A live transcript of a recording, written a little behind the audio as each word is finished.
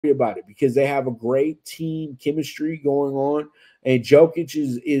about it because they have a great team chemistry going on. And Jokic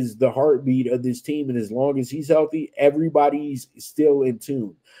is the heartbeat of this team. And as long as he's healthy, everybody's still in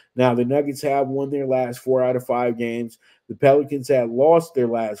tune. Now, the Nuggets have won their last 4 out of 5 games. The Pelicans had lost their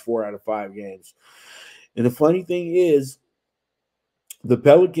last 4 out of 5 games. And the funny thing is, the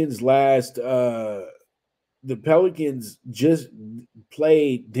Pelicans last the Pelicans just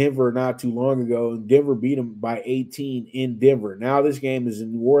played Denver not too long ago, and Denver beat them by 18 in Denver. Now this game is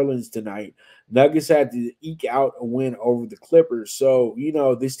in New Orleans tonight. Nuggets had to eke out a win over the Clippers. So,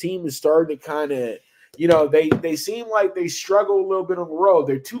 this team is starting to kind of, they seem like they struggle a little bit on the road.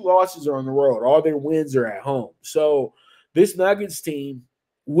 Their 2 losses are on the road. All their wins are at home. So this Nuggets team,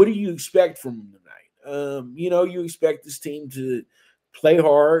 what do you expect from them tonight? You expect this team to play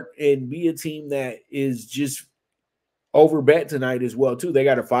hard and be a team that is just over bet tonight as well too. They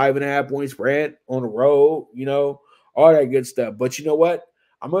got a 5.5 point spread on the road, all that good stuff. But you know what?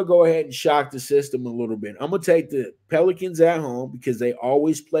 I'm gonna go ahead and shock the system a little bit. I'm gonna take the Pelicans at home because they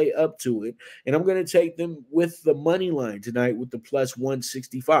always play up to it, and I'm gonna take them with the money line tonight with the plus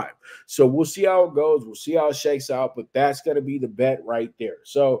 165. So we'll see how it goes. We'll see how it shakes out, but that's gonna be the bet right there.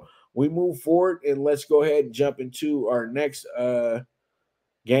 So we move forward and let's go ahead and jump into our next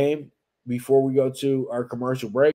game before we go to our commercial break.